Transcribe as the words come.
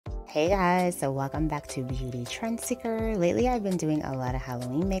Hey guys, so welcome back to Beauty Trendseeker. Lately I've been doing a lot of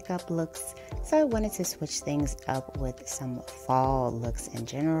Halloween makeup looks, so I wanted to switch things up with some fall looks in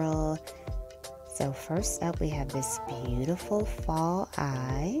general. So first up we have this beautiful fall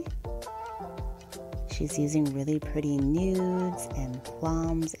eye. She's using really pretty nudes and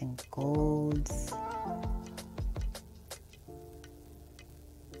plums and golds.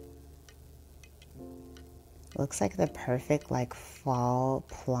 Looks like the perfect fall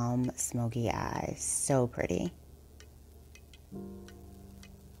plum smoky eye. So pretty.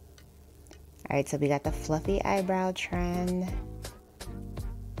 Alright, so we got the fluffy eyebrow trend.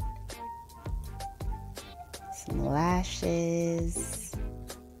 Some lashes.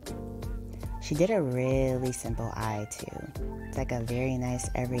 She did a really simple eye too. It's like a very nice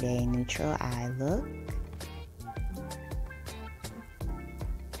everyday neutral eye look.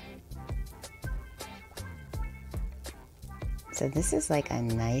 So this is like a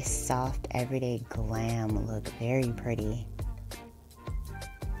nice, soft, everyday glam look. Very pretty.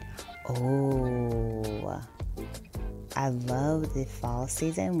 Oh, I love the fall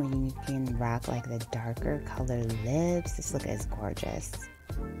season when you can rock like the darker colored lips. This look is gorgeous.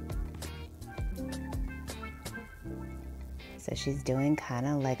 So she's doing kind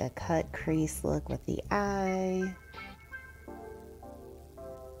of like a cut crease look with the eye.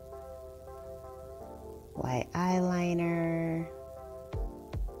 White eyeliner.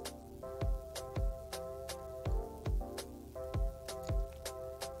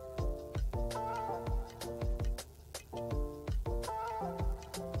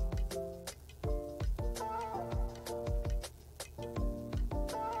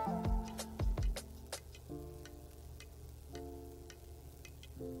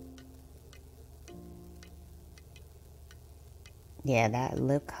 Yeah, that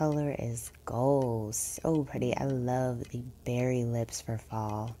lip color is gold. So pretty. I love the berry lips for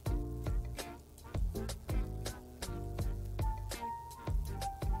fall.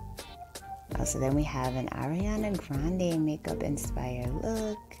 So then we have an Ariana Grande makeup inspired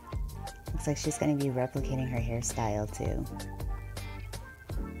look. Looks like she's going to be replicating her hairstyle too.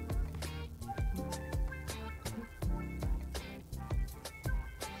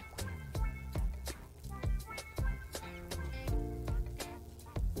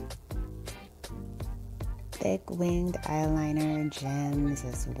 Thick winged eyeliner, gems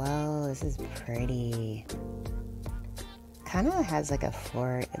as well. This is pretty. Kind of has like a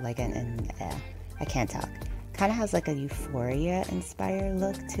I can't talk. Kind of has like a Euphoria inspired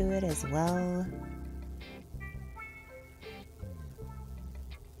look to it as well.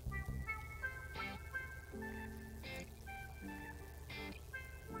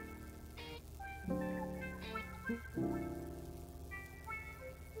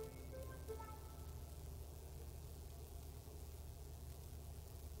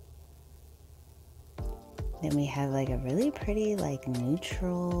 Then we have like a really pretty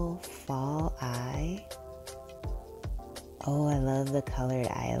neutral fall eye. Oh, I love the colored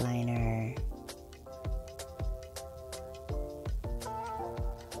eyeliner.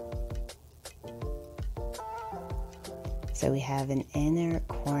 So we have an inner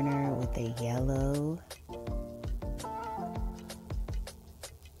corner with a yellow.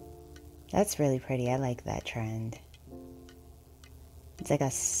 That's really pretty. I like that trend. It's like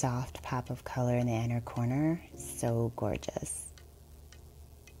a soft pop of color in the inner corner. So gorgeous.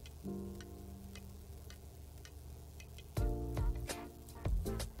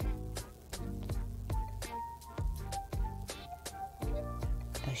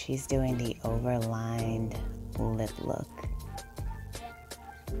 Oh, she's doing the overlined lip look.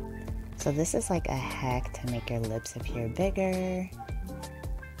 So this is like a hack to make your lips appear bigger.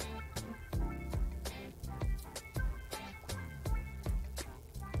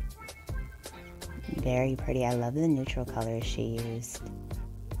 Very pretty. I love the neutral colors she used.